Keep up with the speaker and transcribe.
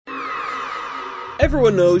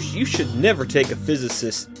Everyone knows you should never take a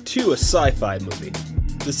physicist to a sci-fi movie.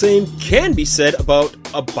 The same can be said about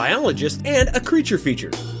a biologist and a creature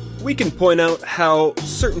feature. We can point out how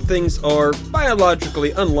certain things are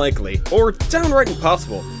biologically unlikely or downright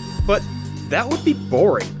impossible, but that would be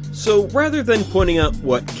boring. So rather than pointing out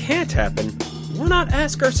what can't happen, why not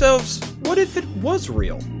ask ourselves, what if it was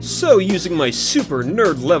real? So using my super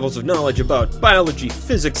nerd levels of knowledge about biology,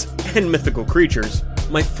 physics, and mythical creatures,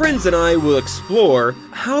 my friends and I will explore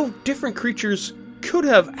how different creatures could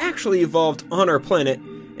have actually evolved on our planet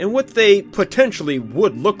and what they potentially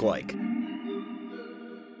would look like.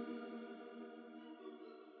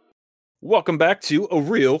 Welcome back to A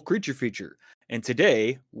Real Creature Feature, and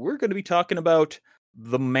today we're going to be talking about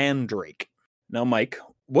the Mandrake. Now, Mike,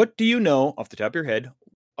 what do you know off the top of your head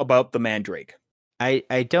about the Mandrake?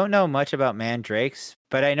 I don't know much about mandrakes,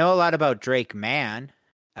 but I know a lot about Drake Man.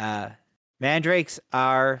 Mandrakes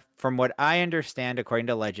are, from what I understand, according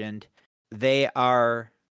to legend, they are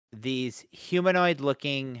these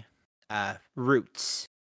humanoid-looking roots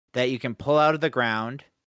that you can pull out of the ground,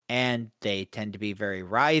 and they tend to be very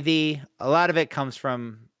writhy. A lot of it comes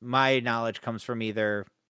from, my knowledge comes from either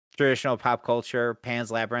traditional pop culture, Pan's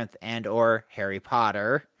Labyrinth, and or Harry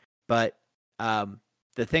Potter. But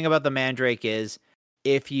the thing about the Mandrake is,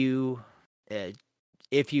 if you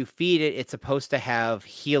feed it, it's supposed to have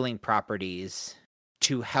healing properties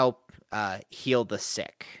to help heal the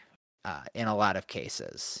sick in a lot of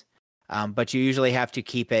cases. But you usually have to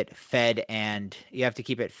keep it fed and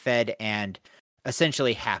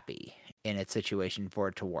essentially happy in its situation for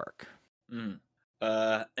it to work. And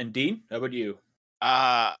Dean, how about you?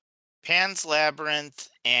 Pan's Labyrinth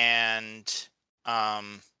and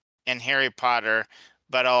Harry Potter,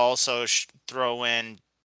 but I'll also throw in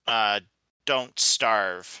Don't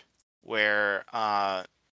Starve, where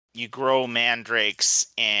you grow mandrakes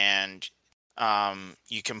and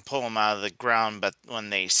you can pull them out of the ground, but when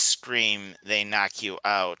they scream, they knock you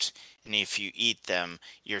out. And if you eat them,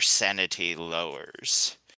 your sanity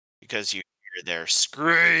lowers because you hear their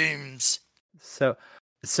screams. So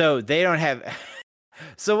they don't have.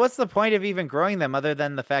 So what's the point of even growing them other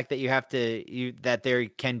than the fact that that there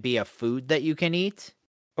can be a food that you can eat?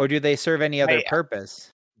 Or do they serve any other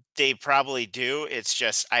purpose? They probably do. It's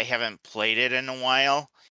just I haven't played it in a while,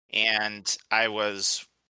 and I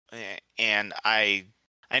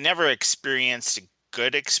never experienced a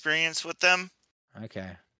good experience with them. Okay.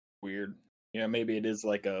 Weird. Yeah, maybe it is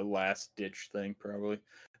like a last-ditch thing, probably.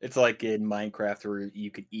 It's like in Minecraft where you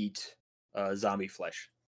could eat zombie flesh.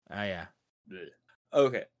 Oh, yeah.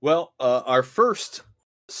 Okay. Well, our first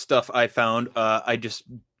stuff I found, I just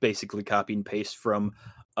basically copy and paste from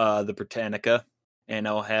the Britannica, and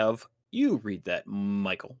I'll have you read that,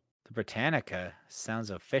 Michael. The Britannica sounds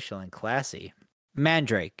official and classy.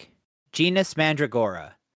 Mandrake. Genus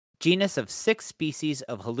Mandragora. Genus of 6 species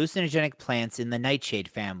of hallucinogenic plants in the nightshade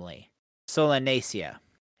family. Solanaceae.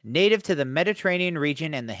 Native to the Mediterranean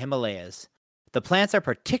region and the Himalayas. The plants are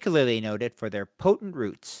particularly noted for their potent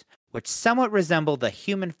roots, which somewhat resemble the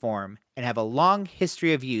human form and have a long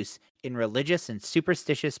history of use in religious and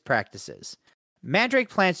superstitious practices. Mandrake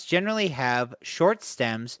plants generally have short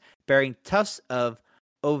stems bearing tufts of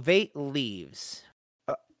ovate leaves,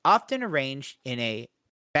 often arranged in a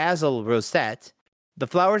basal rosette. The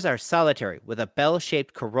flowers are solitary with a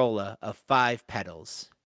bell-shaped corolla of 5 petals.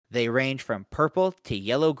 They range from purple to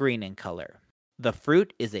yellow-green in color. The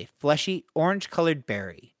fruit is a fleshy orange-colored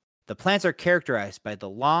berry. The plants are characterized by the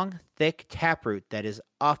long, thick taproot that is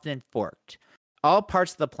often forked. All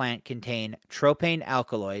parts of the plant contain tropane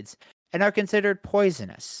alkaloids and are considered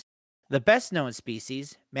poisonous. The best-known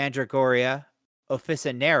species, Mandragoria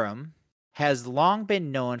officinarum, has long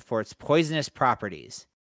been known for its poisonous properties.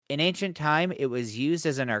 In ancient time, it was used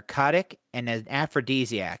as a narcotic and as an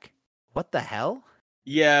aphrodisiac. What the hell?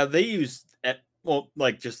 Yeah, they use,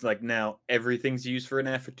 just like now, everything's used for an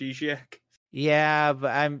aphrodisiac. Yeah,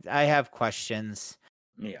 but I have questions.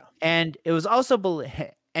 Yeah. And it was also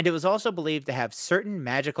believed to have certain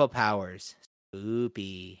magical powers.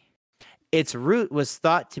 Spoopy. Its root was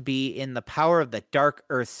thought to be in the power of the dark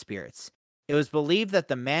earth spirits. It was believed that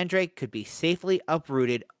the mandrake could be safely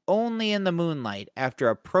uprooted only in the moonlight after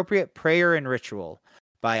appropriate prayer and ritual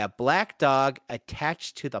by a black dog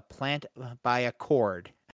attached to the plant by a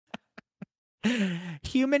cord.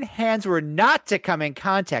 Human hands were not to come in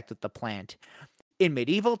contact with the plant. In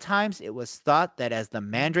medieval times, it was thought that as the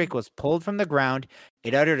mandrake was pulled from the ground,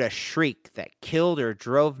 it uttered a shriek that killed or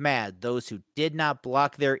drove mad those who did not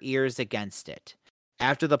block their ears against it.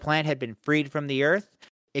 After the plant had been freed from the earth,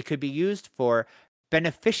 it could be used for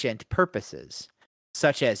beneficent purposes,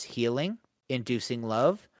 such as healing, inducing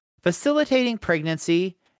love, Facilitating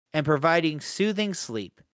pregnancy and providing soothing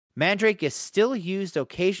sleep. Mandrake is still used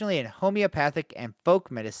occasionally in homeopathic and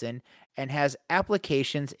folk medicine and has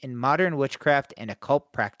applications in modern witchcraft and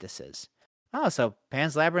occult practices. Oh, so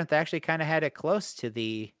Pan's Labyrinth actually kind of had it close to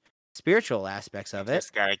the spiritual aspects of it.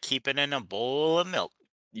 Just gotta keep it in a bowl of milk.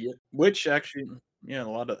 Yeah, which actually, yeah, a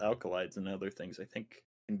lot of alkalides and other things I think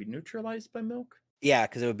can be neutralized by milk. Yeah,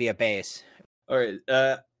 because it would be a base. All right.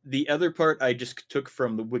 The other part I just took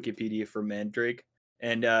from the Wikipedia for Mandrake,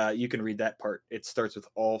 and you can read that part. It starts with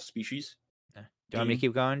all species. Do you want me to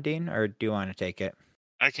keep going, Dean, or do you want to take it?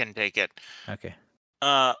 I can take it. Okay.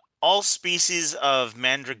 All species of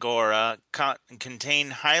Mandragora contain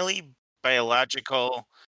highly biological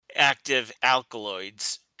active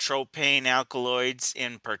alkaloids, tropane alkaloids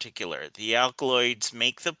in particular. The alkaloids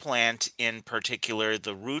make the plant, in particular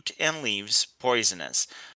the root and leaves, poisonous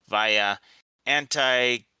via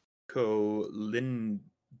anti. Anticholinergic.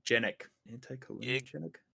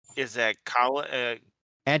 Is that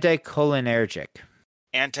Anticholinergic.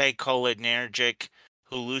 anticholinergic,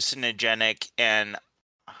 hallucinogenic, and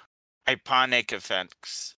hypnotic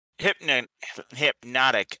effects.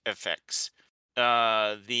 Hypnotic effects.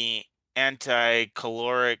 The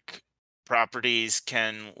anticaloric properties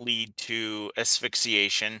can lead to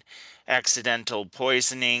asphyxiation. Accidental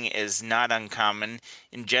poisoning is not uncommon.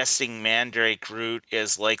 Ingesting mandrake root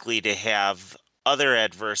is likely to have other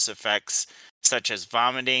adverse effects, such as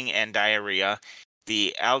vomiting and diarrhea.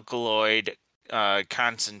 The alkaloid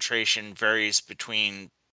concentration varies between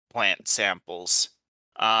plant samples.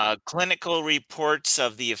 Clinical reports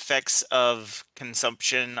of the effects of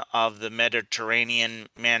consumption of the Mediterranean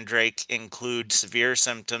mandrake include severe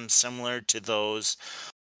symptoms similar to those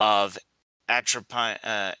of atropine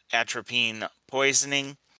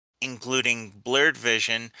poisoning, including blurred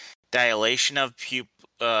vision, dilation of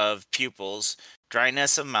pupils,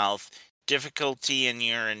 dryness of mouth, difficulty in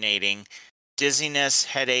urinating, dizziness,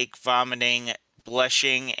 headache, vomiting,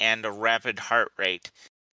 blushing, and a rapid heart rate.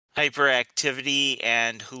 Hyperactivity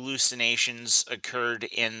and hallucinations occurred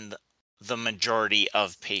in the majority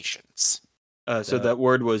of patients. So that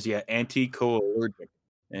word was anticholinergic,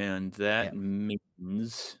 and that Yep.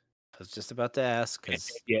 means I was just about to ask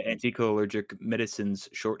because anticholinergic medicines,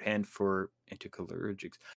 shorthand for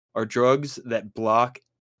anticholinergics, are drugs that block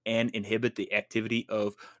and inhibit the activity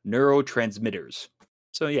of neurotransmitters.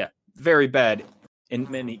 So yeah, very bad in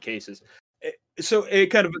many cases. So it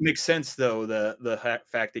kind of makes sense though, the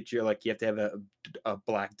fact that you're like you have to have a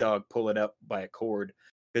black dog pull it up by a cord,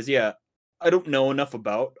 because yeah, I don't know enough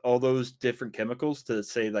about all those different chemicals to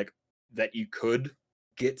say like that you could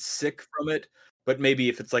get sick from it, but maybe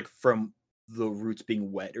if it's like from the roots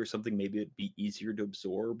being wet or something, maybe it'd be easier to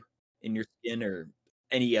absorb in your skin or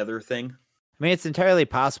any other thing. I mean, it's entirely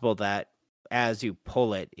possible that as you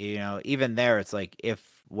pull it, even there, it's like if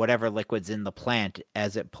whatever liquid's in the plant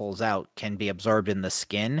as it pulls out can be absorbed in the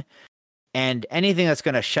skin, and anything that's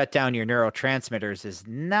going to shut down your neurotransmitters is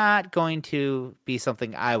not going to be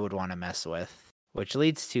something I would want to mess with, which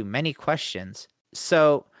leads to many questions.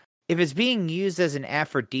 So, if it's being used as an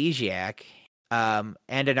aphrodisiac and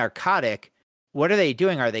a narcotic, what are they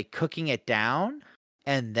doing? Are they cooking it down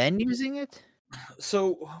and then using it?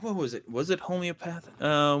 So what was it? Was it homeopathic?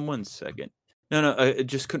 1 second. No, I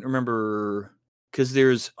just couldn't remember because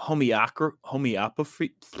there's homeopathy.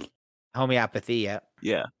 Homeopathy, yeah.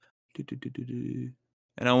 Yeah.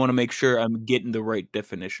 And I want to make sure I'm getting the right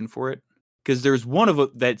definition for it, because there's one of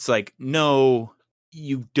it that's like, no,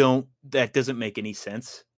 you don't. That doesn't make any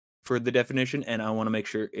sense for the definition, and I want to make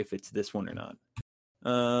sure if it's this one or not.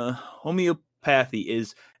 Homeopathy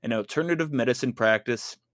is an alternative medicine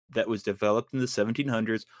practice that was developed in the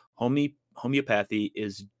 1700s. Homeopathy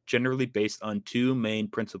is generally based on two main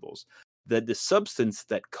principles: that the substance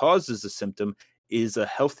that causes a symptom is in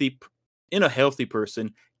a healthy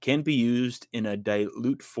person can be used in a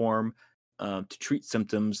dilute form to treat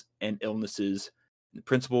symptoms and illnesses. The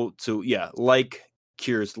principle, so yeah, like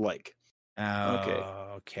cures like.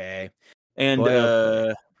 Okay. And Boy,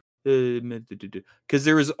 oh boy. because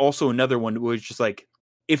there is also another one where it's just like,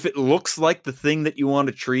 if it looks like the thing that you want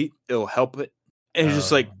to treat, it'll help it. And it's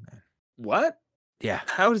just like, Man. what? Yeah.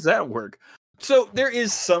 How does that work? So there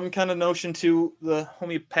is some kind of notion to the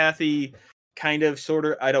homeopathy, kind of, sort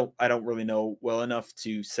of. I don't really know well enough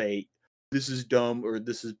to say this is dumb or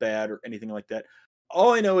this is bad or anything like that.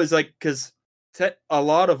 All I know is like, because a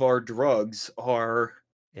lot of our drugs are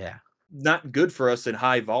not good for us in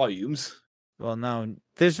high volumes. Well, no,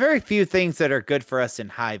 there's very few things that are good for us in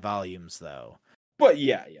high volumes, though. But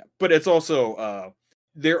yeah. But it's also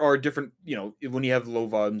there are different, when you have low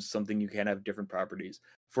volumes, something you can have different properties.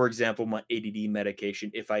 for example, my ADD medication,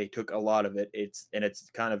 if I took a lot of it, it's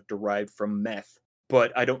kind of derived from meth,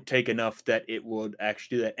 but I don't take enough that it would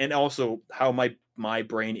actually do that. And also how my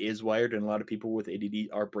brain is wired, and a lot of people with ADD,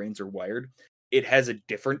 our brains are wired. It has a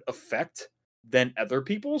different effect than other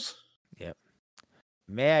people's. Yep.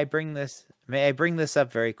 May I bring this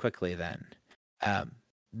up very quickly then?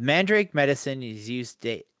 Mandrake medicine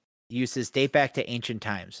uses date back to ancient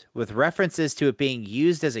times, with references to it being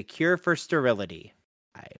used as a cure for sterility.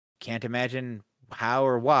 I can't imagine how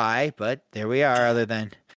or why, but there we are. Other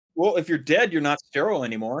than, Well, if you're dead, you're not sterile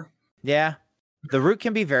anymore. yeah, the root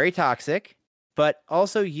can be very toxic, but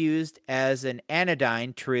also used as an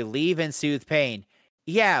anodyne to relieve and soothe pain.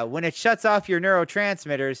 Yeah, when it shuts off your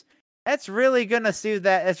neurotransmitters, that's really gonna soothe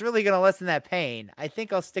that. That's really gonna lessen that pain. I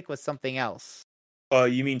think I'll stick with something else.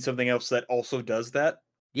 You mean something else that also does that?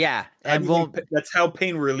 Yeah, How do and you think that's how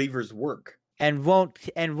pain relievers work?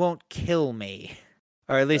 won't kill me,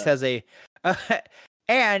 or at least Yeah. has a,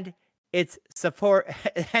 and its support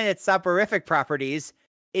and its soporific properties,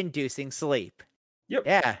 inducing sleep. Yep.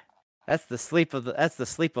 Yeah, that's the sleep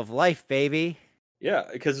of life, baby. Yeah,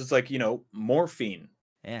 because it's like, morphine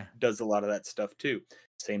Yeah, does a lot of that stuff too.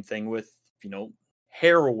 Same thing with,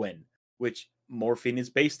 heroin, which morphine is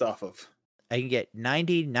based off of. I can get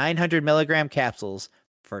 900 milligram capsules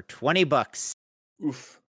for $20.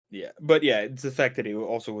 Oof. Yeah. But yeah, it's the fact that he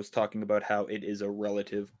also was talking about how it is a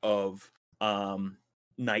relative of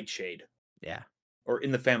Nightshade. Yeah. Or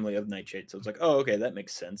in the family of Nightshade. So it's like, oh, okay, that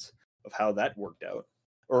makes sense of how that worked out.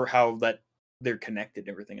 Or how that they're connected and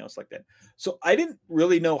everything else like that. So I didn't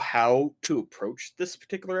really know how to approach this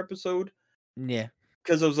particular episode. Yeah.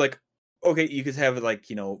 Because I was like, okay, you could have like,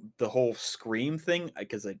 the whole Scream thing.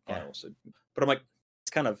 Because Yeah. but I'm like,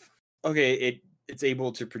 it's kind of okay, it's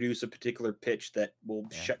able to produce a particular pitch that will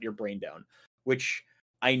shut your brain down. Which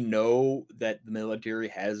I know that the military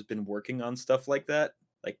has been working on stuff like that.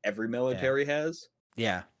 Like every military has.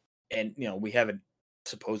 Yeah. And we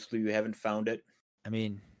supposedly we haven't found it. I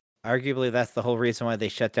mean, arguably that's the whole reason why they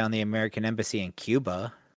shut down the American embassy in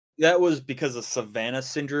Cuba. That was because of Savannah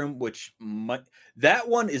syndrome, which that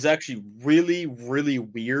one is actually really, really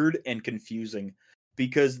weird and confusing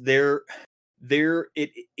because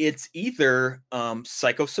it's either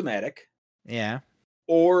psychosomatic, Yeah.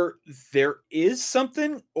 or there is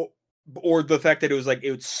something, or the fact that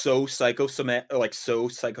it was so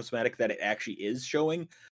psychosomatic that it actually is showing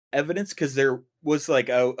evidence. Because there was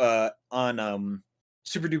on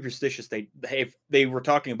Super Duperstitious, they were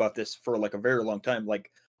talking about this for like a very long time,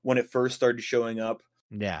 like when it first started showing up.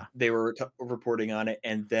 Yeah. They were reporting on it,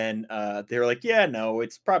 and then they were like, yeah, no,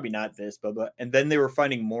 it's probably not this, blah blah. And then they were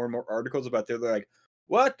finding more and more articles about it. They're like,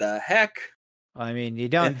 what the heck? Well, I mean, you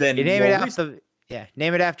don't. And then you name it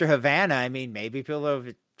name it after Havana. I mean, maybe people will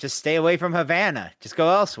just stay away from Havana. Just go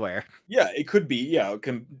elsewhere. Yeah, it could be. Yeah,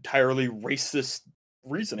 entirely racist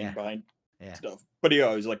reasoning behind stuff. But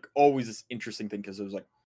yeah, it was like always this interesting thing because it was like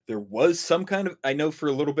there was some kind of, I know for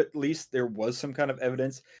a little bit at least, there was some kind of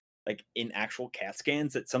evidence, like in actual CAT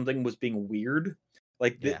scans, that something was being weird,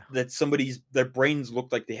 like that their brains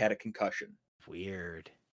looked like they had a concussion, weird,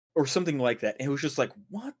 or something like that. And it was just like,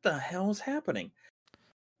 what the hell is happening?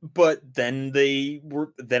 But then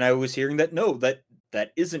I was hearing that no, that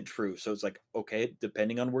isn't true. So it's like, okay,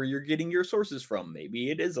 depending on where you're getting your sources from, maybe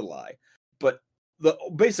it is a lie. But the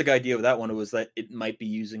basic idea of that one was that it might be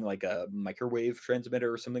using like a microwave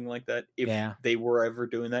transmitter or something like that, if they were ever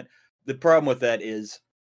doing that. The problem with that is,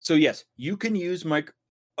 so yes, you can use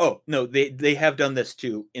oh no, they have done this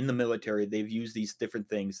too in the military. They've used these different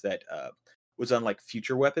things that was on like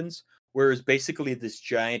future weapons, whereas basically this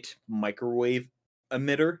giant microwave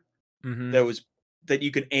emitter that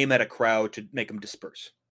you can aim at a crowd to make them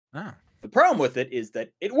disperse. Oh. The problem with it is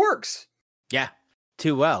that it works. Yeah,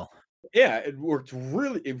 too well. Yeah, it works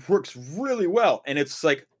really well. And it's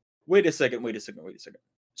like, wait a second.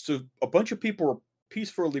 So a bunch of people are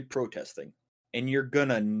peacefully protesting, and you're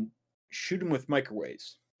gonna shoot them with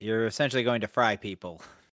microwaves. You're essentially going to fry people.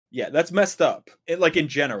 Yeah, that's messed up. Like in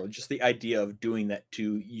general, just the idea of doing that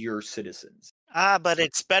to your citizens. But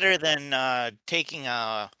it's better than taking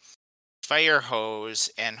a fire hose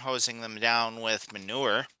and hosing them down with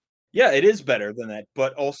manure. Yeah, it is better than that,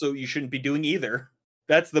 but also you shouldn't be doing either.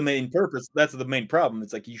 That's the main purpose. That's the main problem.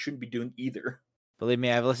 It's like you shouldn't be doing either. Believe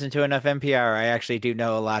me, I've listened to enough NPR. I actually do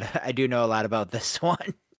know a lot. I do know a lot about this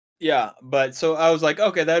one. Yeah, but so I was like,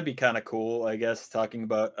 okay, that'd be kind of cool, I guess, talking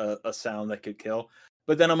about a sound that could kill.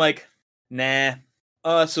 But then I'm like, nah.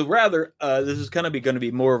 So rather, this is going to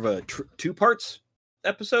be more of a two parts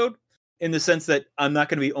episode, in the sense that I'm not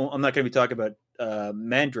going to be talking about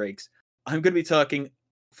mandrakes. I'm going to be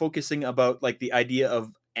focusing about like the idea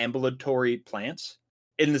of ambulatory plants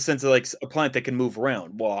in the sense of like a plant that can move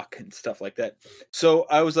around, walk, and stuff like that. So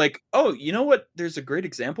I was like, oh, you know what? There's a great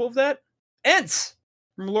example of that. Ents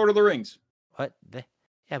from Lord of the Rings. What?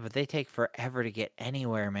 Yeah, but they take forever to get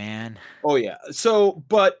anywhere, man. Oh yeah. So,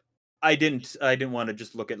 but I didn't want to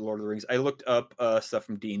just look at Lord of the Rings. I looked up stuff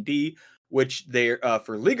from D&D, which they're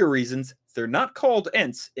for legal reasons, they're not called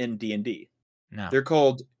Ents in D&D. No. They're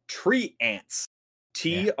called tree ants.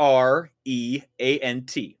 Yeah.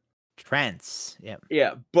 Treant. Trents. Yep.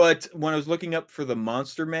 Yeah, but when I was looking up for the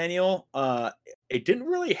monster manual, it didn't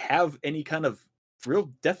really have any kind of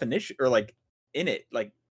real definition or like in it.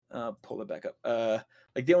 Like, pull it back up.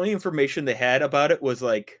 Like the only information they had about it was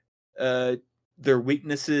like their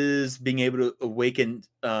weaknesses, being able to awaken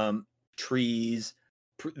trees.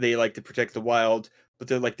 They like to protect the wild, but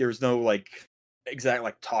they're like there's no like exact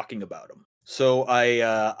like talking about them. So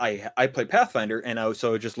I play Pathfinder, and I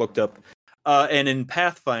just looked up. And in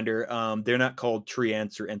Pathfinder, they're not called tree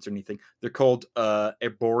ants or ents or anything. They're called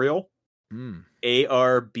arboreal.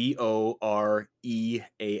 Arboreal.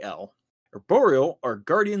 Arboreal are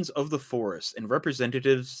guardians of the forest and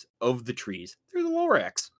representatives of the trees. They're the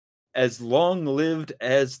Lorax. As long-lived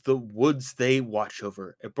as the woods they watch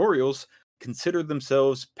over, arboreals consider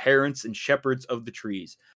themselves parents and shepherds of the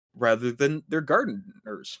trees, rather than their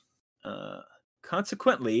gardeners.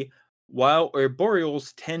 Consequently, while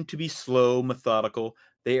arboreals tend to be slow, methodical,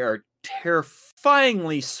 they are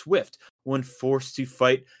terrifyingly swift when forced to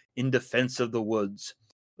fight in defense of the woods.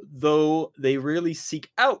 Though they rarely seek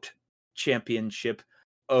out championship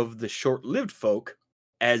of the short-lived folk,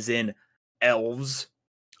 as in elves,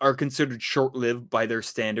 are considered short-lived by their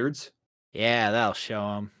standards. Yeah, that'll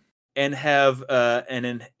show them. And have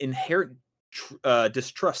an inherent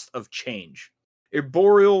distrust of change.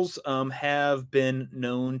 Arboreals have been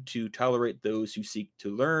known to tolerate those who seek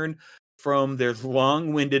to learn from their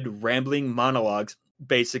long-winded, rambling monologues.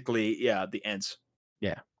 Basically, yeah, the Ents.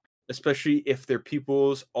 Yeah. Especially if their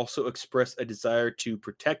pupils also express a desire to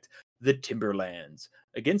protect the timberlands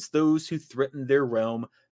against those who threaten their realm,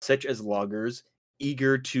 such as loggers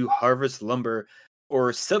eager to harvest lumber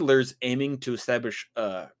or settlers aiming to establish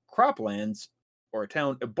croplands or a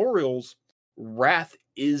town. Arboreals' wrath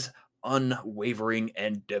is unwavering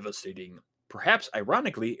and devastating. Perhaps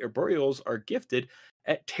ironically, arboreals are gifted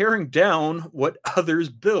at tearing down what others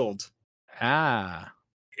build. Ah.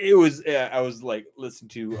 It was I was like listening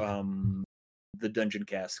to the Dungeon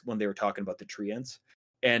Cast when they were talking about the tree ants,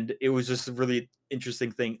 and it was just a really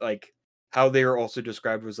interesting thing, like how they were also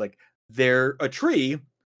described was like they're a tree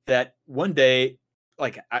that one day,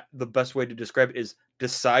 like the best way to describe it is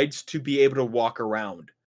decides to be able to walk around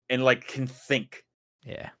and like can think.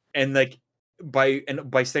 Yeah. And like by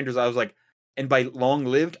standards, I was like, and by long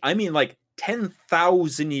lived, I mean like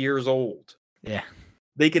 10,000 years old. Yeah.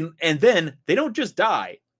 They can, and then they don't just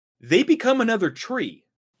die; they become another tree.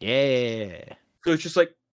 Yeah. So it's just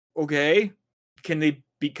like, okay, can they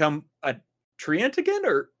become a tree ant again,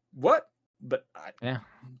 or what? But who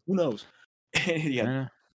knows? Yeah.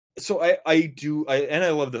 So I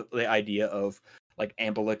love the idea of like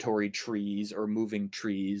ambulatory trees or moving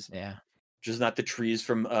trees. Yeah. Just not the trees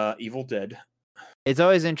from Evil Dead. It's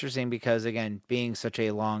always interesting because, again, being such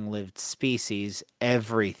a long-lived species,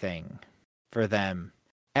 everything for them,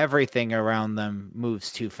 everything around them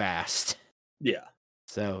moves too fast. Yeah.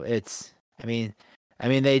 So it's, I mean,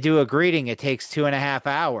 they do a greeting. It takes 2.5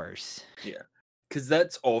 hours. Yeah. Because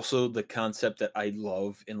that's also the concept that I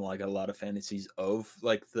love in like a lot of fantasies of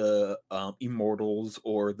like the immortals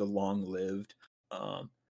or the long-lived,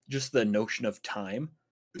 just the notion of time.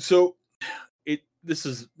 So this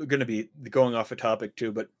is going to be going off a topic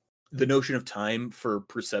too, but the notion of time for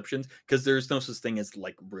perceptions, because there's no such thing as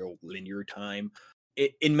like real linear time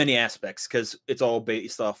in many aspects, because it's all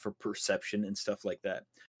based off of perception and stuff like that.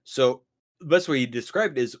 So the best way you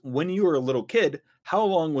described it is when you were a little kid, how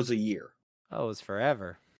long was a year? Oh, it was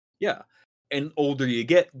forever. Yeah. And older you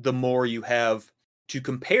get, the more you have to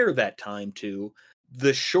compare that time to,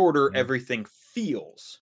 the shorter everything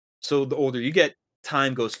feels. So the older you get,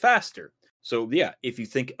 time goes faster. So yeah, if you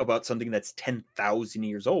think about something that's 10,000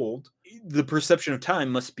 years old, the perception of time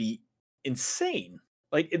must be insane.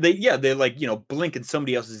 Like they like, blink and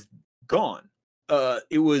somebody else is gone.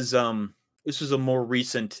 It was this was a more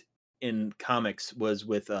recent in comics was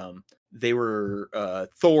with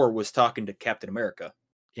Thor was talking to Captain America.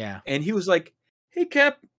 Yeah. And he was like, "Hey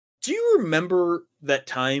Cap, do you remember that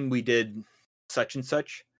time we did such and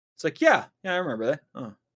such?" It's like, "Yeah, I remember that."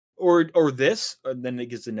 Oh. Or this, and then it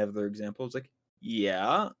gives another example. It's like,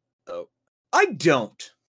 "Yeah, oh, I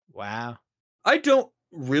don't. Wow. I don't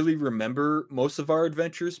really remember most of our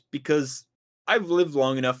adventures because I've lived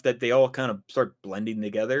long enough that they all kind of start blending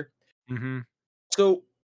together. Mm-hmm. So,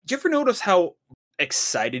 do you ever notice how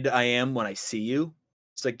excited I am when I see you?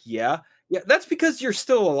 It's like, yeah, that's because you're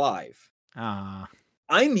still alive. Ah,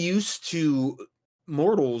 I'm used to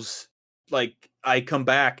mortals, like, I come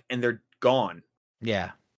back and they're gone.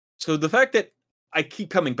 yeah. So the fact that I keep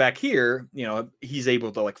coming back here, he's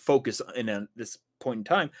able to like focus in on this point in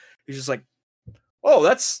time. He's just like, oh,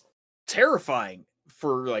 that's terrifying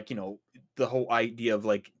for like, the whole idea of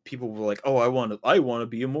like people were like, oh, I want to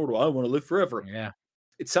be immortal. I want to live forever. Yeah.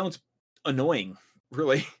 It sounds annoying,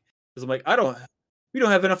 really. Because I'm like, we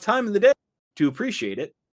don't have enough time in the day to appreciate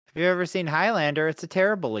it. Have you ever seen Highlander? It's a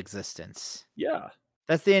terrible existence. Yeah.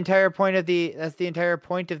 That's the entire point of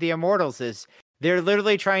the Immortals is they're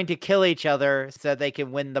literally trying to kill each other so that they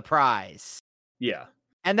can win the prize. Yeah.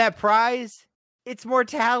 And that prize, it's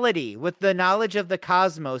mortality. With the knowledge of the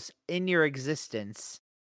cosmos in your existence,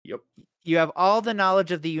 Yep. you have all the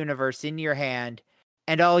knowledge of the universe in your hand,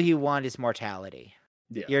 and all you want is mortality.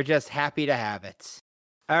 Yeah. You're just happy to have it.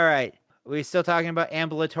 All right. We still talking about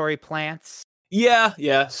ambulatory plants?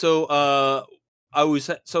 Yeah. So I was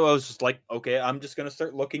just like, okay, I'm just gonna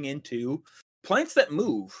start looking into plants that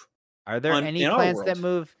move Are there any in our plants that world.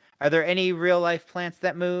 move? Are there any real life plants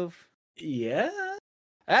that move? Yeah.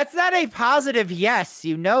 That's not a positive yes.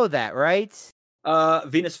 You know that, right?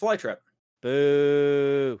 Venus flytrap.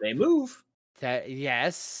 Boo. They move.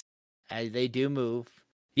 Yes, they do move.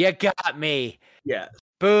 You got me. Yeah.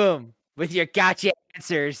 Boom. With your gotcha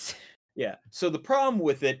answers. Yeah. So the problem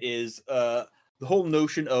with it is the whole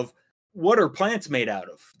notion of what are plants made out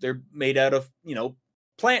of? They're made out of,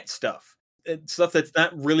 plant stuff. Stuff that's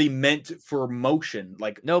not really meant for motion.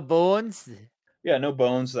 Like, No bones? yeah, no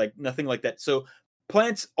bones, like nothing like that. So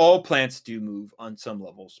all plants do move on some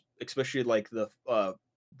levels, especially like the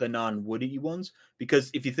non-woody ones. Because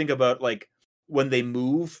if you think about like when they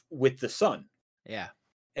move with the sun, Yeah.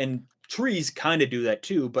 and trees kind of do that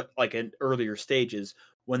too, but like in earlier stages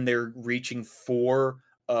when they're reaching for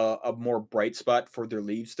a more bright spot for their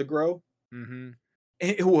leaves to grow. Mm-hmm.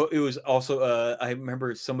 It was also I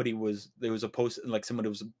remember there was a post and like somebody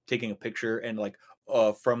was taking a picture and like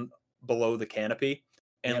from below the canopy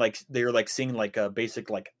and Yep. like they were like seeing like a basic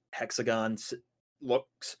like hexagons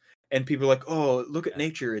looks and people are like, oh, look at Yeah.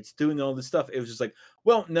 nature, it's doing all this stuff. It was just like,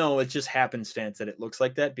 well, no, it's just happenstance that it looks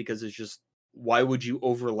like that because it's just, why would you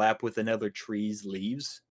overlap with another tree's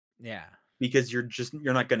leaves? Yeah. Because you're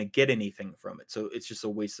not going to get anything from it, so it's just a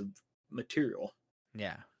waste of material.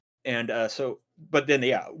 Yeah. And but then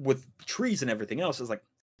yeah, with trees and everything else, it's like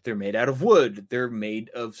they're made out of wood, they're made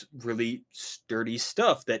of really sturdy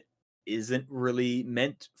stuff that isn't really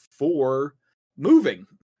meant for moving.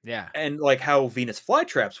 Yeah. And like how Venus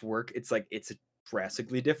flytraps work, it's like it's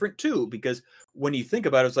drastically different too, because when you think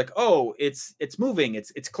about it, it's like, oh, it's moving,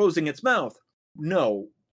 it's closing its mouth. No,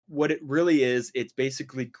 what it really is, it's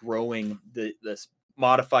basically growing this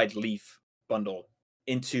modified leaf bundle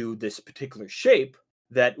into this particular shape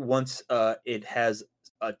that once it has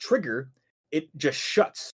a trigger, it just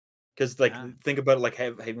shuts. Because like think about it like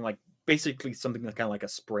having like basically something that's kind of like a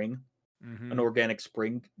spring, Mm-hmm. an organic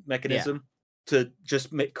spring mechanism to just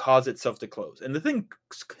cause itself to close. And the thing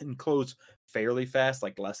can close fairly fast,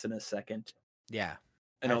 like less than a second. Yeah.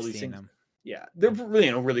 And I've all these seen things. them. Yeah, they're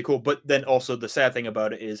really, really cool. But then also the sad thing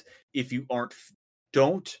about it is if you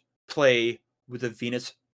don't play with a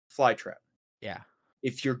Venus flytrap. Yeah.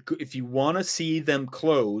 If you want to see them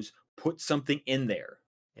close, put something in there.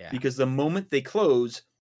 Yeah. Because the moment they close,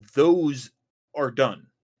 those are done.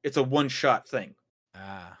 It's a one-shot thing.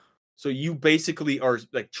 Ah. So you basically are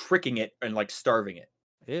like tricking it and like starving it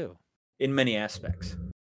Ew. in many aspects.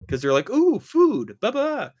 Because they're like, ooh, food, blah.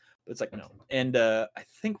 But it's like, no. And I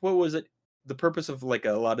think, what was it? The purpose of like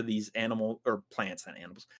a lot of these animal or plants and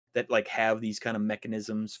animals that like have these kind of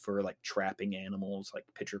mechanisms for like trapping animals, like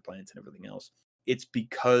pitcher plants and everything else. It's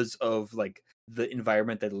because of like the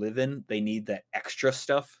environment they live in. They need that extra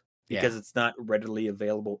stuff because it's not readily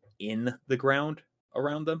available in the ground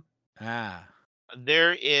around them. Ah.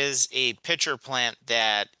 There is a pitcher plant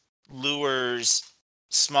that lures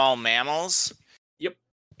small mammals. Yep.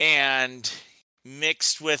 And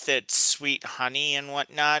mixed with its sweet honey and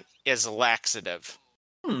whatnot is a laxative.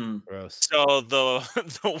 Gross. So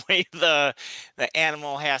the way the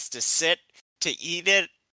animal has to sit to eat it,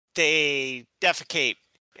 they defecate,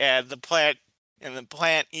 and the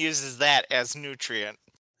plant uses that as nutrient.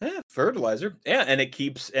 Yeah, fertilizer. Yeah, and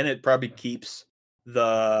it probably keeps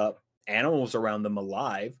the animals around them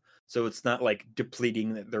alive, so it's not like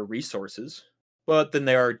depleting their resources. But then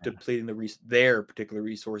they are depleting their particular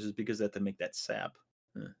resources because they have to make that sap.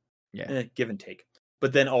 Yeah. Give and take.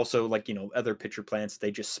 But then also, like, other pitcher plants,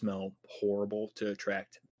 they just smell horrible to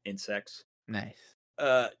attract insects. Nice.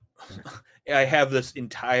 Uh, I have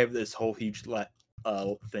this whole huge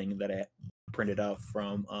thing that I printed out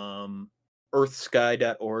from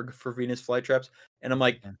earthsky.org for Venus flytraps, and I'm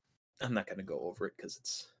like, Yeah. I'm not going to go over it because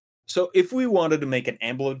it's so. If we wanted to make an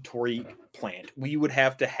ambulatory plant, we would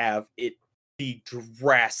have to have it be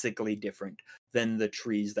drastically different than the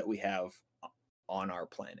trees that we have on our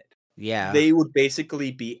planet. Yeah. They would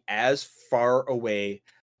basically be as far away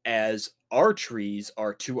as our trees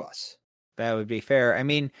are to us. That would be fair. I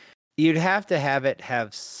mean, you'd have to have it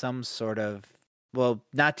have some sort of, well,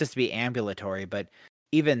 not just to be ambulatory, but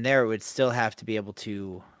even there, it would still have to be able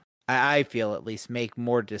to, I feel at least, make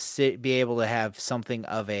more be able to have something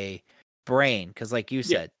of a brain. Because, like you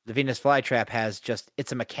Yeah. said, the Venus flytrap has just,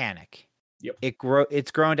 it's a mechanic. Yep.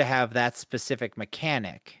 It's grown to have that specific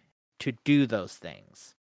mechanic to do those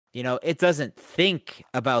things. It doesn't think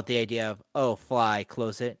about the idea of, oh, fly,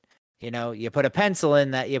 close it. You put a pencil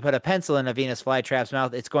in a Venus flytrap's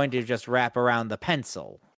mouth, it's going to just wrap around the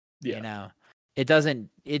pencil. Yeah. It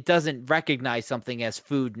doesn't recognize something as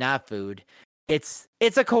food, not food. It's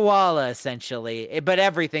a koala essentially, but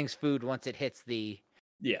everything's food once it hits the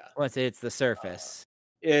surface.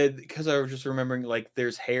 Because I was just remembering, like,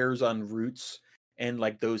 there's hairs on roots, and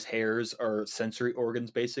like those hairs are sensory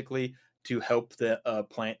organs basically to help the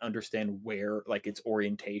plant understand where, like, its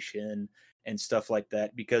orientation and stuff like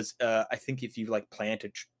that. Because I think if you like plant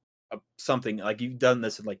something, like you've done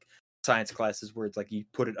this in like science classes where it's like you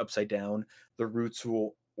put it upside down, the roots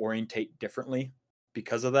will orientate differently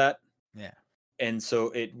because of that. Yeah. And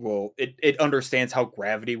so it understands how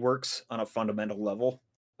gravity works on a fundamental level.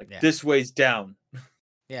 Like, Yeah. this way's down.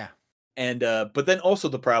 Yeah. And but then also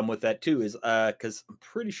the problem with that too is because I'm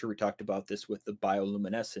pretty sure we talked about this with the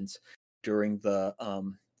bioluminescence during the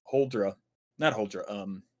not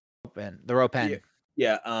Holdra, The rope pen.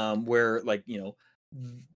 where, like,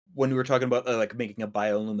 when we were talking about like making a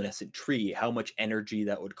bioluminescent tree, how much energy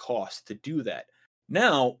that would cost to do that.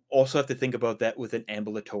 Now also have to think about that with an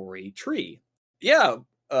ambulatory tree. Yeah,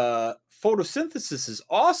 photosynthesis is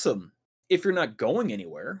awesome if you're not going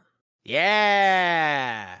anywhere.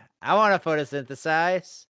 Yeah. I want to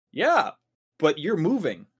photosynthesize. Yeah, but you're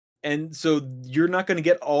moving, and so you're not going to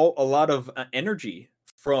get a lot of energy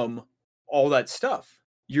from all that stuff.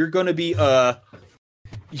 You're going to be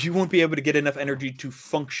you won't be able to get enough energy to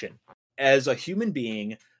function as a human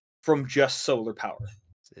being from just solar power.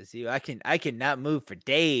 Says you, I can not move for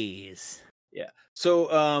days. Yeah.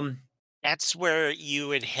 So That's where you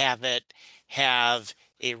would have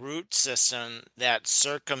a root system that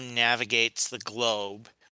circumnavigates the globe,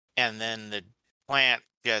 and then the plant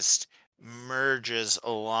just merges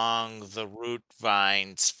along the root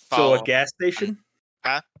vines. so a Follow. gas station?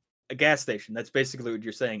 Huh? A gas station. That's basically what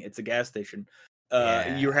you're saying. It's a gas station.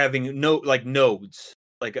 Yeah. You're having nodes,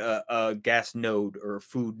 like a gas node or a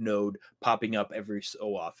food node popping up every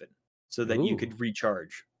so often so that you could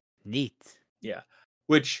recharge. Neat. Yeah.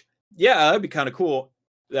 Which, yeah, that'd be kind of cool.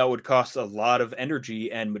 That would cost a lot of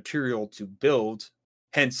energy and material to build.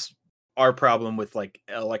 Hence, our problem with like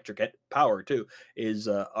electric power too is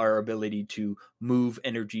our ability to move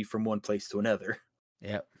energy from one place to another.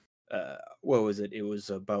 Yep. What was it? It was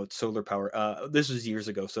about solar power. This was years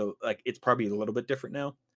ago, so like it's probably a little bit different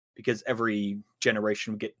now because every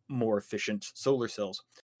generation would get more efficient solar cells.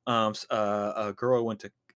 A girl I went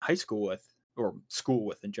to high school with, or school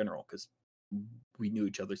with in general, because we knew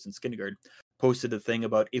each other since kindergarten, posted a thing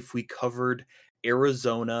about if we covered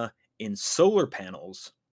Arizona in solar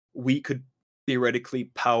panels, we could theoretically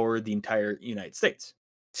power the entire United States.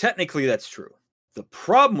 Technically, that's true. The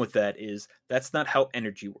problem with that is that's not how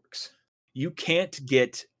energy works. You can't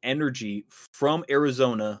get energy from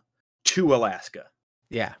Arizona to Alaska.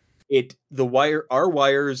 Yeah. Our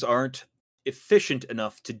wires aren't efficient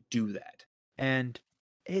enough to do that. And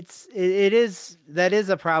that is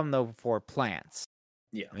a problem though for plants.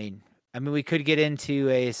 Yeah. I mean we could get into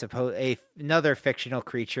another fictional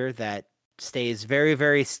creature that stays very,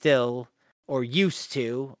 very still, or used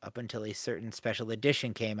to, up until a certain special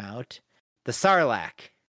edition came out. The Sarlacc.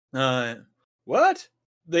 What?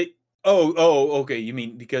 Okay. You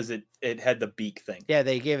mean because it had the beak thing? Yeah,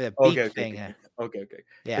 they gave it a beak thing. Okay.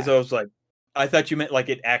 Yeah. Because I was like, I thought you meant like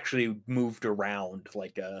it actually moved around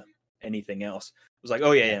like anything else. I was like,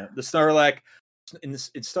 oh yeah. The Sarlacc in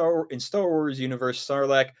Star Wars universe,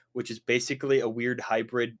 Sarlacc, which is basically a weird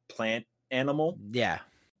hybrid plant animal. Yeah.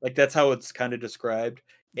 Like that's how it's kind of described.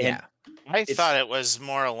 And yeah. I thought it was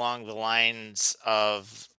more along the lines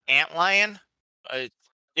of antlion.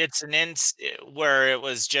 It's where it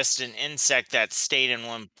was just an insect that stayed in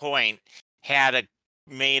one point, had a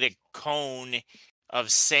made a cone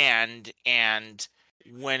of sand, and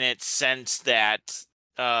when it sensed that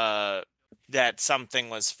that something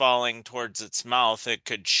was falling towards its mouth, it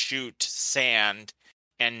could shoot sand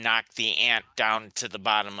and knock the ant down to the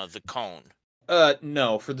bottom of the cone.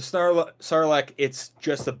 No, for the Sarlacc, it's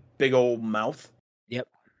just a big old mouth. Yep.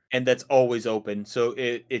 And that's always open. So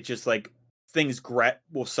it just like things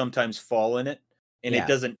will sometimes fall in it, and Yeah. it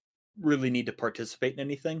doesn't really need to participate in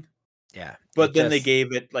anything. Yeah. But then they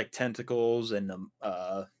gave it like tentacles and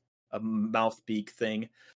a mouth beak thing.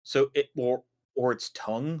 So or its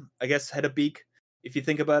tongue, I guess, had a beak. If you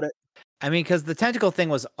think about it. I mean, because the tentacle thing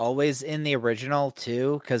was always in the original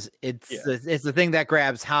too, because it's the thing that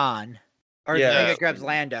grabs Han, or the thing that grabs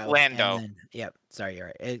Lando. Lando. And then, yep. Sorry,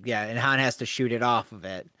 you're right. And Han has to shoot it off of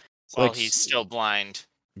it. While he's still blind.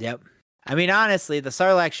 Yep. I mean, honestly, the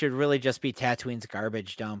Sarlacc should really just be Tatooine's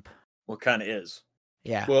garbage dump. Well, it kind of is.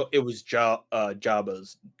 Yeah. Well, it was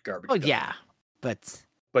Jabba's garbage. Oh dump. yeah, but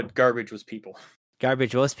garbage was people.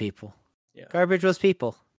 Garbage was people. Yeah. Garbage was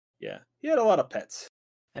people. Yeah. He had a lot of pets.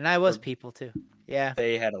 And I was people too. Yeah.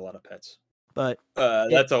 They had a lot of pets. But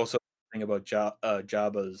that's also the thing about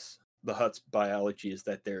Jabba's the Hutt's biology is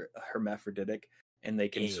that they're hermaphroditic and they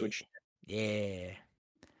can switch. Yeah.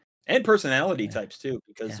 And personality types too,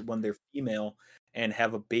 because when they're female and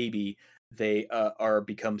have a baby, they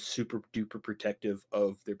become super duper protective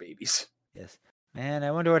of their babies. Yes. Man,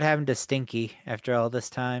 I wonder what happened to Stinky after all this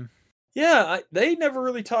time. Yeah, they never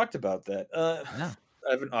really talked about that. No.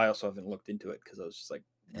 I also haven't looked into it because I was just like,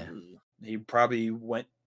 he probably went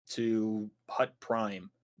to Hutt Prime.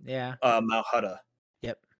 Yeah. Mount Hutta.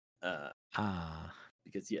 Yep.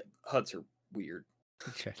 Because Hutts are weird.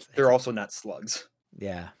 They're also not slugs.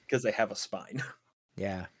 Yeah. Because they have a spine.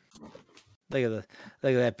 Yeah. Look at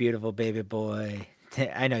that beautiful baby boy.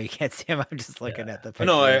 I know you can't see him. I'm just looking at the picture.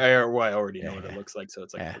 No, I already know what it looks like, so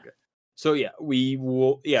it's like okay. So we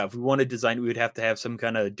will. Yeah, if we want to design, we would have to have some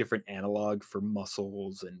kind of different analog for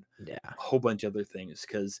muscles and a whole bunch of other things.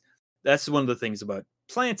 Because that's one of the things about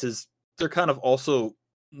plants is they're kind of also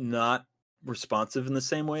not responsive in the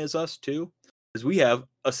same way as us too, because we have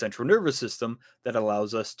a central nervous system that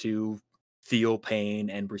allows us to feel pain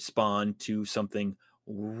and respond to something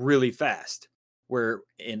really fast. Where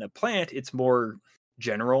in a plant, it's more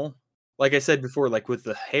general. Like I said before, like with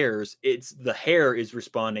the hairs, it's the hair is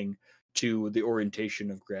responding to the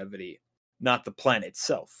orientation of gravity, not the plant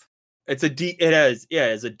itself. It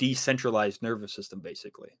has a decentralized nervous system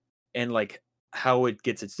basically, and like how it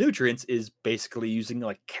gets its nutrients is basically using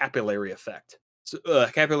like capillary effect. So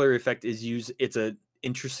capillary effect is it's a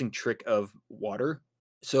interesting trick of water.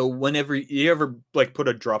 So whenever you ever like put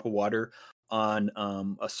a drop of water on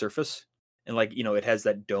a surface and like it has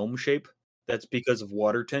that dome shape, that's because of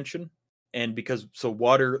water tension, and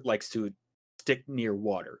water likes to stick near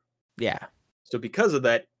water. Yeah. So because of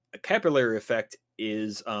that, a capillary effect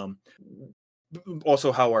is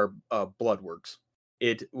also how our blood works.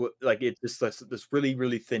 It's just this really,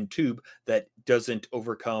 really thin tube that doesn't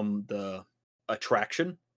overcome the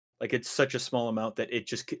attraction. Like it's such a small amount that it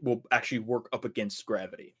just will actually work up against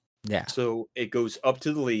gravity. Yeah. So it goes up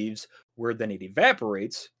to the leaves where then it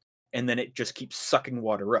evaporates, and then it just keeps sucking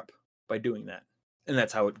water up by doing that. And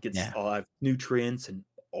that's how it gets all nutrients and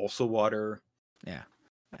also water. Yeah.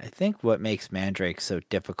 I think what makes Mandrake so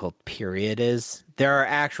difficult, period, is there are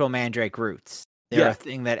actual Mandrake roots. They're a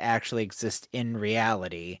thing that actually exists in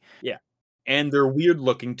reality. Yeah. And they're weird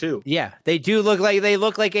looking too. Yeah. They look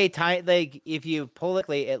like a tiny, like if you pull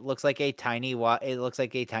it looks like a tiny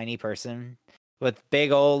person with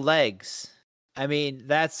big old legs. I mean,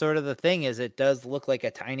 that's sort of the thing is it does look like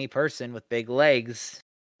a tiny person with big legs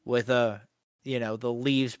with the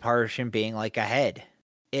leaves portion being like a head.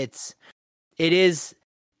 Which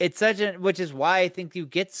is why I think you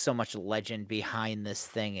get so much legend behind this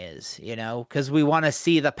thing because we want to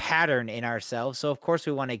see the pattern in ourselves. So of course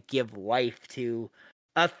we want to give life to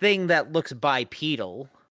a thing that looks bipedal.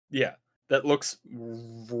 Yeah. That looks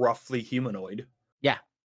roughly humanoid. Yeah.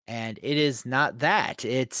 And it is not that.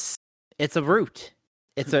 It's a root.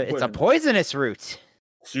 It's a poisonous root.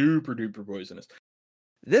 Super duper poisonous.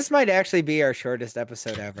 This might actually be our shortest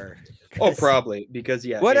episode ever. Oh, probably because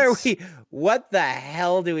what the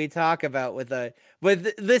hell do we talk about with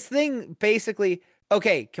this thing? Basically,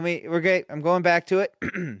 okay, we're good. I'm going back to it.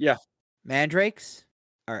 Yeah. Mandrakes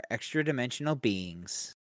are extra dimensional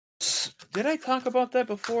beings. Did I talk about that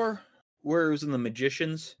before? Where it was in the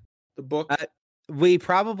Magicians, the book? We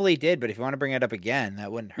probably did, but if you want to bring it up again,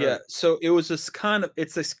 that wouldn't hurt. Yeah, so it was this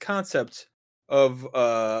concept of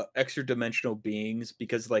extra dimensional beings,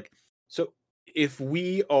 because so if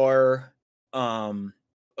we are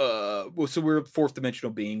well, so we're fourth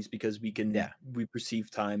dimensional beings because Yeah. we perceive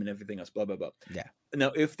time and everything else, blah blah blah. Yeah.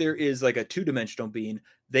 Now, if there is like a two-dimensional being,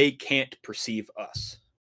 they can't perceive us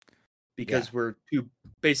because we're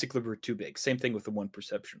too big. Same thing with the one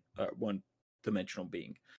dimensional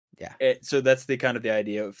being. Yeah. So that's the kind of the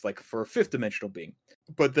idea of like for a fifth dimensional being.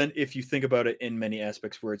 But then if you think about it in many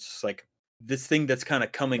aspects where it's just like this thing that's kind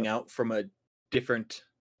of coming out from a different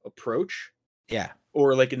approach, Yeah.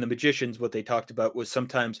 or like in the Magicians, what they talked about was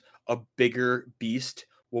sometimes a bigger beast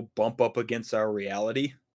will bump up against our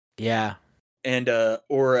reality. Yeah. And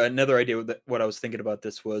or another idea that what I was thinking about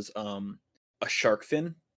this was a shark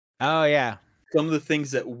fin. Oh yeah. Some of the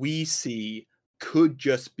things that we see could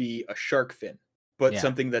just be a shark fin, but Yeah.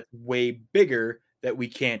 something that's way bigger that we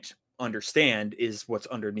can't understand is what's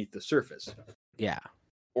underneath the surface. Yeah.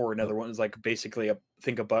 Or another one is like basically a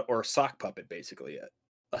sock puppet, basically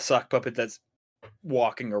a sock puppet that's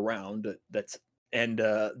walking around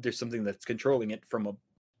there's something that's controlling it from a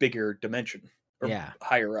bigger dimension or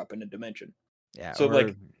higher up in a dimension. Yeah. So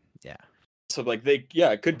like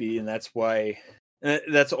it could be, and that's why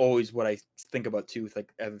that's always what I think about too, with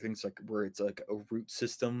like everything's like where it's like a root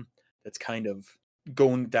system that's kind of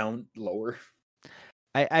going down lower.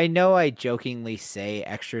 I know I jokingly say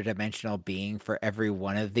extra dimensional being for every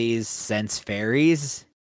one of these sense fairies,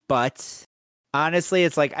 but honestly,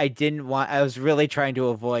 it's like I was really trying to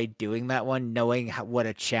avoid doing that one, knowing what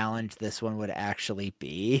a challenge this one would actually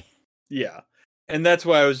be. Yeah. And that's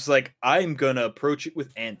why I was like, I'm gonna approach it with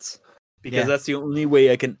ants. Because that's the only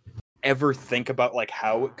way I can ever think about like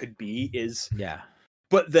how it could be is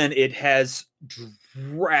but then it has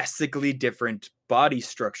drastically different body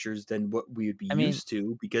structures than what we would be used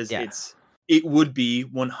to, because it would be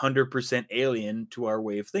 100% alien to our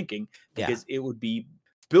way of thinking, because it would be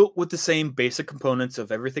built with the same basic components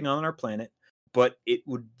of everything on our planet, but it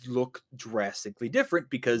would look drastically different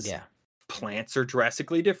because plants are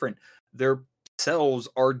drastically different. Their cells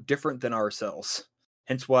are different than our cells.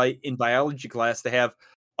 Hence why in biology class they have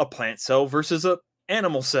a plant cell versus a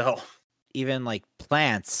animal cell. Even like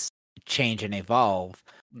plants change and evolve.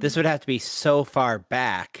 This would have to be so far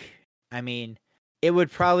back. I mean, it would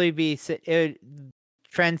probably be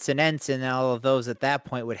Trents and Ents and all of those at that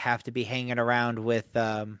point would have to be hanging around with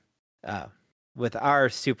our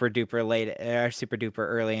super duper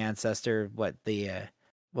early ancestor. What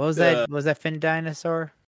was that? Was that fin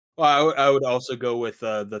dinosaur? Well, I would also go with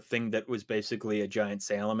the thing that was basically a giant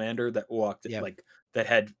salamander that walked that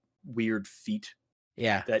had weird feet.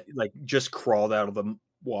 Yeah. That like just crawled out of the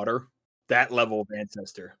water. That level of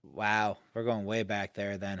ancestor. Wow, we're going way back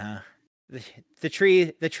there then, huh? The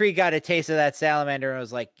tree got a taste of that salamander and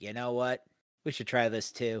was like, you know what? We should try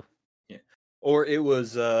this too. Yeah. Or it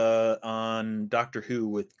was on Doctor Who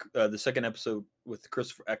with the second episode with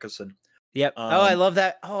Christopher Eccleston. Yep. I love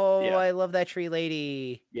that. I love that tree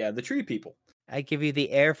lady. Yeah, the tree people. I give you the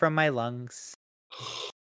air from my lungs.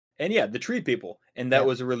 And the tree people. And that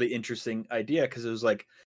was a really interesting idea, because it was like,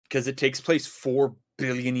 because it takes place 4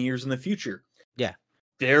 billion years in the future. Yeah.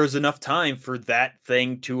 There's enough time for that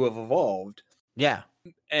thing to have evolved. Yeah.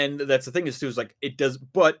 And that's the thing is like, it does,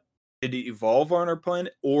 but did it evolve on our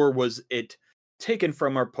planet, or was it taken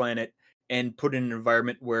from our planet and put in an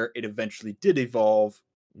environment where it eventually did evolve?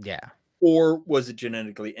 Yeah. Or was it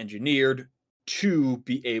genetically engineered to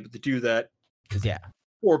be able to do that?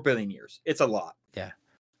 4 billion years. It's a lot. Yeah.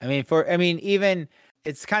 Even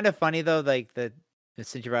it's kind of funny though, like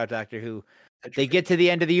since you brought Doctor Who, they get to the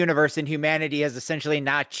end of the universe and humanity has essentially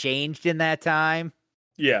not changed in that time.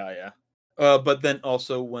 Yeah. But then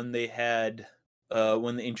also when they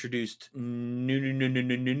introduced New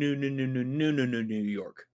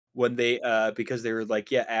York, when they because they were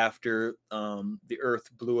like, after the Earth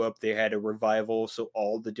blew up, they had a revival, so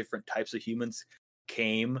all the different types of humans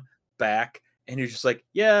came back, and you're just like,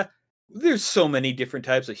 there's so many different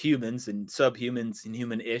types of humans and subhumans and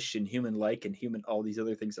human-ish and human-like and human, all these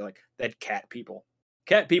other things, like that cat people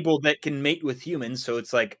that can mate with humans. So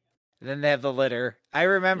it's like, and then they have the litter. I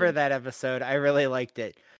remember that episode. I really liked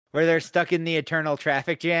it, where they're stuck in the eternal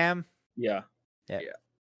traffic jam. And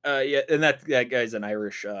that guy's an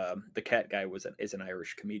Irish. The cat guy is an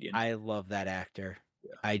Irish comedian. I love that actor.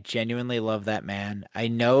 Yeah. I genuinely love that man. I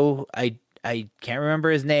know I can't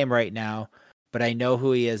remember his name right now, but I know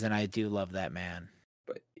who he is, and I do love that man.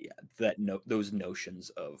 But those notions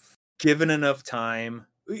of given enough time,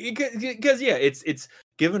 because it's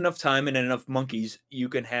given enough time and enough monkeys, you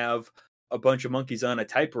can have a bunch of monkeys on a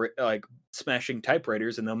typewriter, like smashing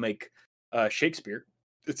typewriters, and they'll make Shakespeare.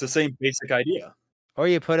 It's the same basic idea. Or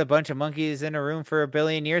you put a bunch of monkeys in a room for 1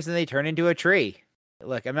 billion years and they turn into a tree.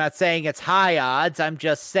 Look, I'm not saying it's high odds. I'm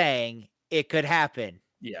just saying it could happen.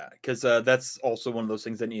 Yeah, because that's also one of those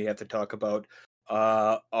things that you have to talk about.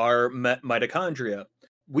 Our mitochondria.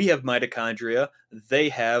 We have mitochondria. They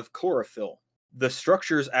have chlorophyll. The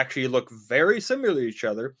structures actually look very similar to each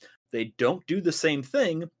other. They don't do the same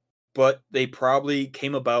thing, but they probably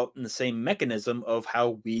came about in the same mechanism of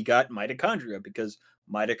how we got mitochondria, because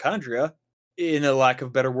mitochondria, in a lack of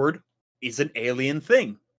a better word, is an alien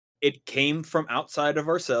thing. It came from outside of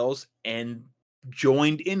our cells and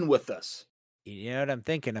joined in with us. You know what I'm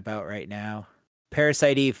thinking about right now?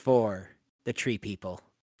 Parasite Eve 4, the tree people.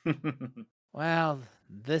 Well,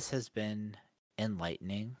 this has been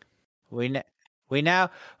enlightening. We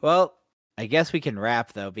now, well, I guess we can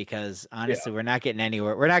wrap though, because honestly, we're not getting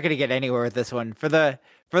anywhere. We're not going to get anywhere with this one. For the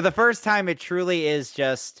first time, it truly is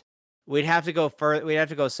just we'd have to go we'd have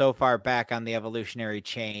to go so far back on the evolutionary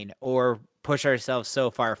chain, or push ourselves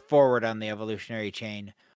so far forward on the evolutionary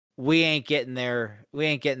chain. We ain't getting there. We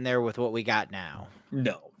ain't getting there with what we got now.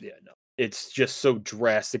 No. It's just so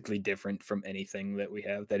drastically different from anything that we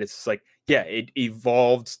have that it's just like, yeah, it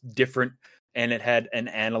evolved different and it had an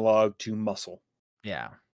analog to muscle. Yeah.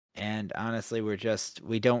 And honestly,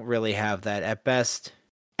 we don't really have that. At best,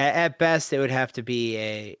 at best, it would have to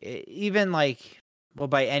be even like, well,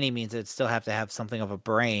 by any means, it'd still have to have something of a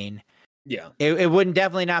brain. Yeah. It wouldn't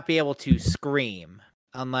definitely not be able to scream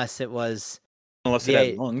unless it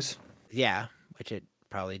had lungs. Yeah, which it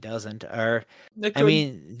probably doesn't. Or, It I could.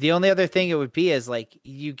 mean, the only other thing it would be is like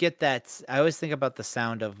you get that. I always think about the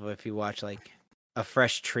sound of if you watch like a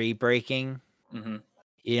fresh tree breaking. Mm-hmm.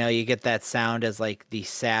 You know, you get that sound as like the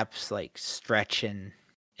saps like stretch and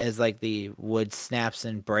as like the wood snaps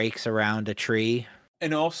and breaks around a tree.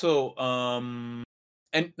 And also,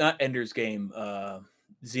 and not Ender's Game,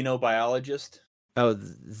 Xenobiologist. The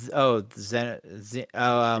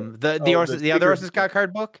The other Orson Scott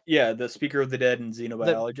Card book. Yeah, the Speaker of the Dead and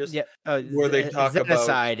Xenobiologist. Where they talk about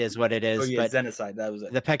Xenocide is what it is. Oh yeah, but Xenocide. That was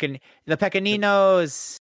it. The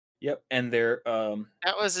Pecaninos. Yep, and their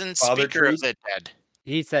that was in father Speaker trees. of the Dead.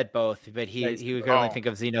 He said both, but he could only think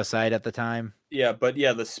of Xenocide at the time. Yeah, but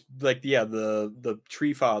yeah, the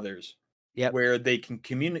tree fathers. Yep. Where they can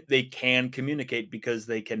communicate because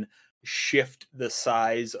they can shift the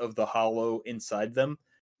size of the hollow inside them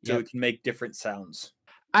so it can make different sounds.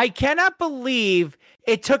 I cannot believe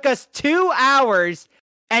it took us 2 hours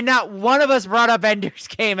and not one of us brought up Ender's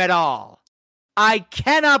Game at all. I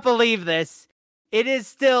cannot believe this. It is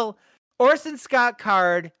still Orson Scott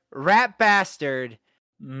Card, Rat Bastard.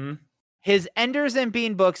 Mm-hmm. His Enders and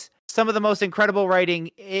Bean books, some of the most incredible writing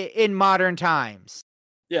in modern times.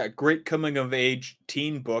 Yeah, great coming of age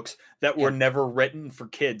teen books that were never written for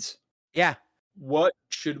kids. Yeah. What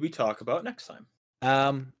should we talk about next time?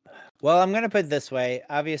 Well, I'm going to put it this way.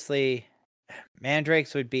 Obviously,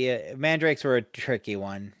 Mandrakes were a tricky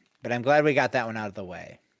one, but I'm glad we got that one out of the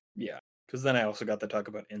way. Yeah, because then I also got to talk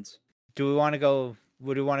about Ints. Would we want to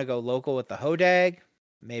go local with the Hodag?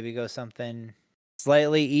 Maybe go something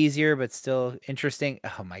slightly easier, but still interesting.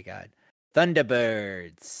 Oh my God.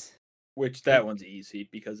 Thunderbirds. Which that one's easy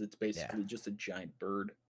because it's basically just a giant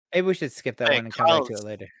bird. Maybe we should skip that one and come back to it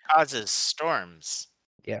later. Causes storms.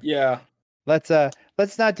 Yeah. Let's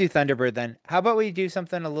not do Thunderbird then. How about we do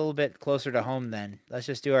something a little bit closer to home then? Let's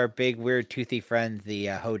just do our big weird toothy friend, the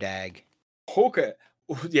Hodag. Okay.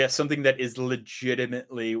 Yeah, something that is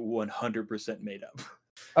legitimately 100% made up.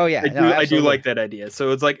 Oh yeah, I do like that idea.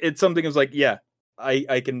 So it's something that's like, yeah,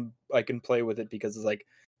 I can play with it because it's like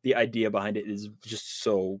the idea behind it is just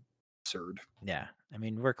so absurd. Yeah. I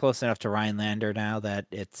mean, we're close enough to Rhinelander now that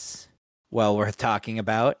it's well worth talking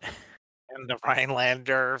about. And the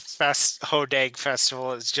Rhinelander Hodag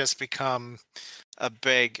Festival has just become a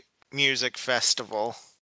big music festival.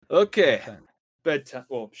 Okay. Bedtime.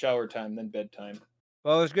 Well, shower time, then bedtime.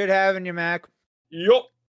 Well, it was good having you, Mac. Yup.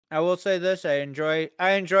 I will say this: I enjoy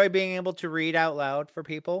being able to read out loud for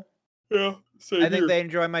people. Yeah, I think they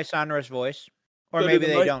enjoy my sonorous voice, or maybe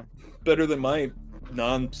they don't. Better than my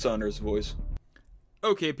non-sonorous voice.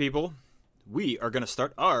 Okay, people, we are going to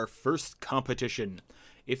start our first competition.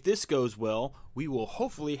 If this goes well, we will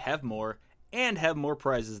hopefully have more and have more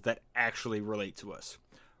prizes that actually relate to us.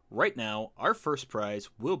 Right now, our first prize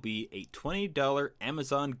will be a $20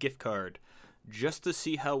 Amazon gift card, just to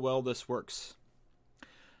see how well this works.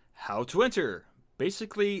 How to enter?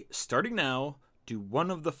 Basically, starting now, do one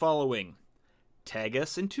of the following. Tag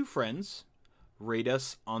us and 2 friends, rate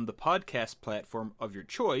us on the podcast platform of your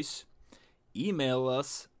choice, email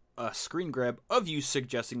us a screen grab of you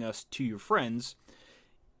suggesting us to your friends,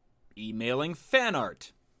 emailing fan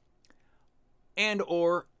art, and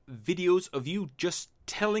or videos of you just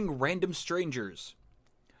telling random strangers.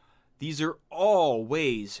 These are all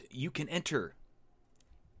ways you can enter.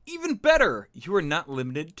 even better, you are not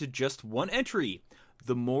limited to just one entry.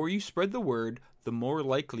 The more you spread the word, the more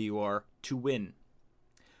likely you are to win.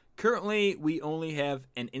 Currently, we only have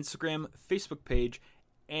an Instagram, Facebook page,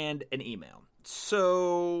 and an email.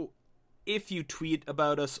 So, if you tweet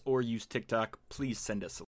about us or use TikTok, please send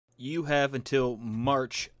us a link. You have until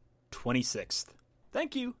March 26th.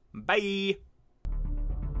 Thank you. Bye.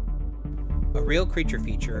 A Real Creature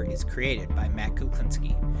Feature is created by Matt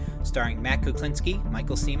Kuklinski, starring Matt Kuklinski,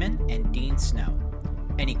 Michael Seaman, and Dean Snow.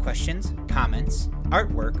 Any questions, comments,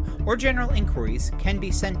 artwork, or general inquiries can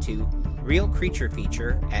be sent to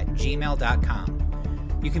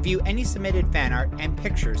realcreaturefeature@gmail.com. You can view any submitted fan art and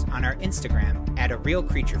pictures on our Instagram at A Real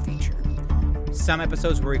Creature Feature. Some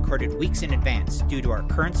episodes were recorded weeks in advance due to our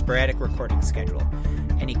current sporadic recording schedule.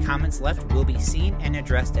 Any comments left will be seen and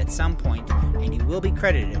addressed at some point, and you will be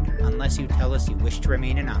credited unless you tell us you wish to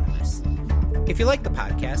remain anonymous. If you like the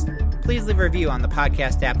podcast, please leave a review on the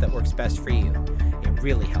podcast app that works best for you. It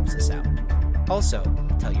really helps us out. Also,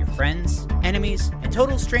 tell your friends, enemies, and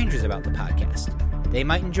total strangers about the podcast. They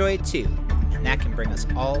might enjoy it too, and that can bring us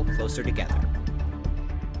all closer together.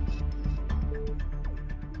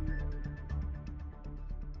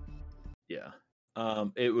 Yeah.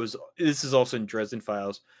 This is also in Dresden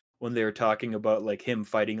Files when they were talking about like him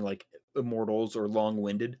fighting like immortals or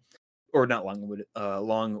long-winded, or not long-winded,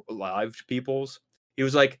 long-lived peoples. He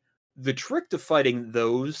was like, the trick to fighting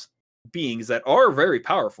those beings that are very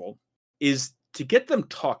powerful is to get them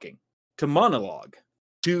talking, to monologue,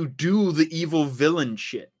 to do the evil villain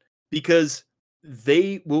shit, because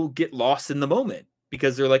they will get lost in the moment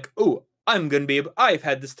because they're like, oh, I've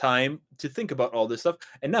had this time to think about all this stuff,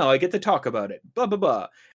 and now I get to talk about it. Blah blah blah.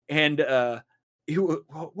 And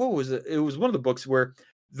what was it? It was one of the books where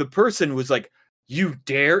the person was like, "You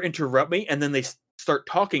dare interrupt me?" And then they start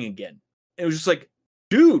talking again. And it was just like,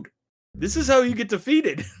 dude, this is how you get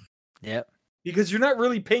defeated. Yep. Because you're not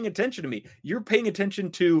really paying attention to me. You're paying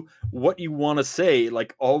attention to what you want to say,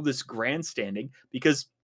 like all this grandstanding, because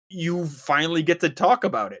you finally get to talk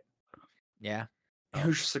about it. Yeah. It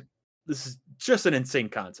was just like, this is just an insane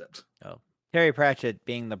concept. Oh, Terry Pratchett,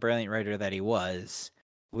 being the brilliant writer that he was,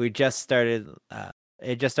 we just started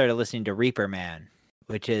listening to Reaper Man,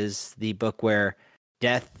 which is the book where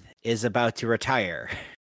Death is about to retire,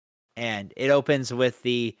 and it opens with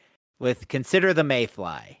Consider the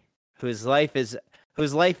Mayfly, whose life is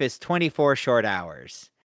 24 short hours,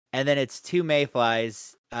 and then it's two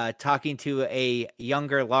mayflies talking to a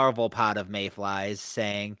younger larval pod of mayflies,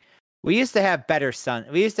 saying, We used to have a better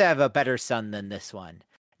sun than this one.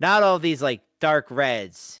 Not all these like dark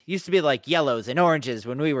reds. Used to be like yellows and oranges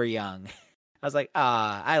when we were young. I was like,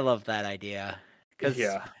 I love that idea.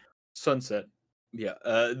 Yeah, sunset. Yeah.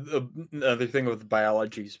 Another thing with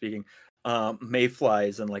biology speaking,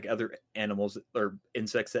 mayflies and like other animals or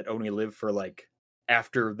insects that only live for like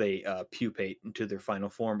after they pupate into their final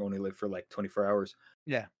form, only live for like 24 hours.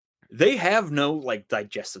 Yeah. They have no like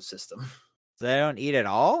digestive system. So they don't eat at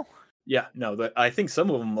all? Yeah, no, I think some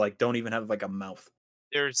of them like don't even have like a mouth.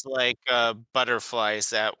 There's like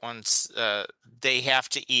butterflies that once they have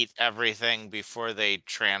to eat everything before they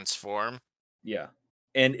transform. Yeah.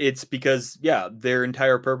 And it's because, their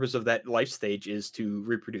entire purpose of that life stage is to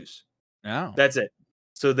reproduce. Oh. That's it.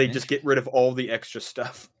 So they just get rid of all the extra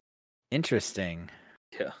stuff. Interesting.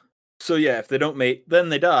 Yeah. So if they don't mate, then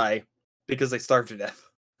they die because they starve to death.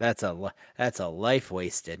 That's a life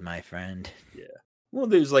wasted, my friend. Yeah. Well,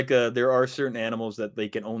 there's like there are certain animals that they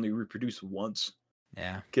can only reproduce once.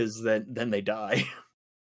 Yeah. Because then they die.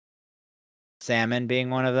 Salmon being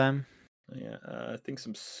one of them. Yeah, I think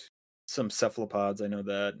some cephalopods, I know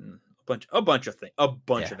that, and a bunch of things, of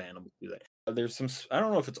animals do that. There's some, I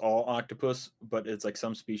don't know if it's all octopus, but it's like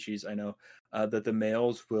some species I know that the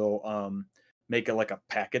males will make like a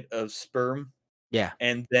packet of sperm. Yeah.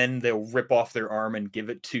 And then they'll rip off their arm and give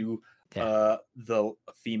it to the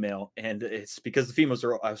female, and it's because the females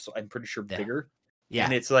are also, I'm pretty sure, bigger. Yeah.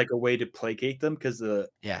 And it's like a way to placate them because so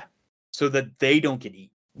that they don't get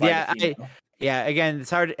eaten. Again, it's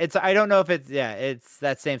hard. I don't know if it's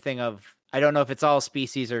that same thing of, I don't know if it's all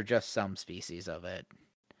species or just some species of it,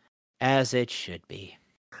 as it should be.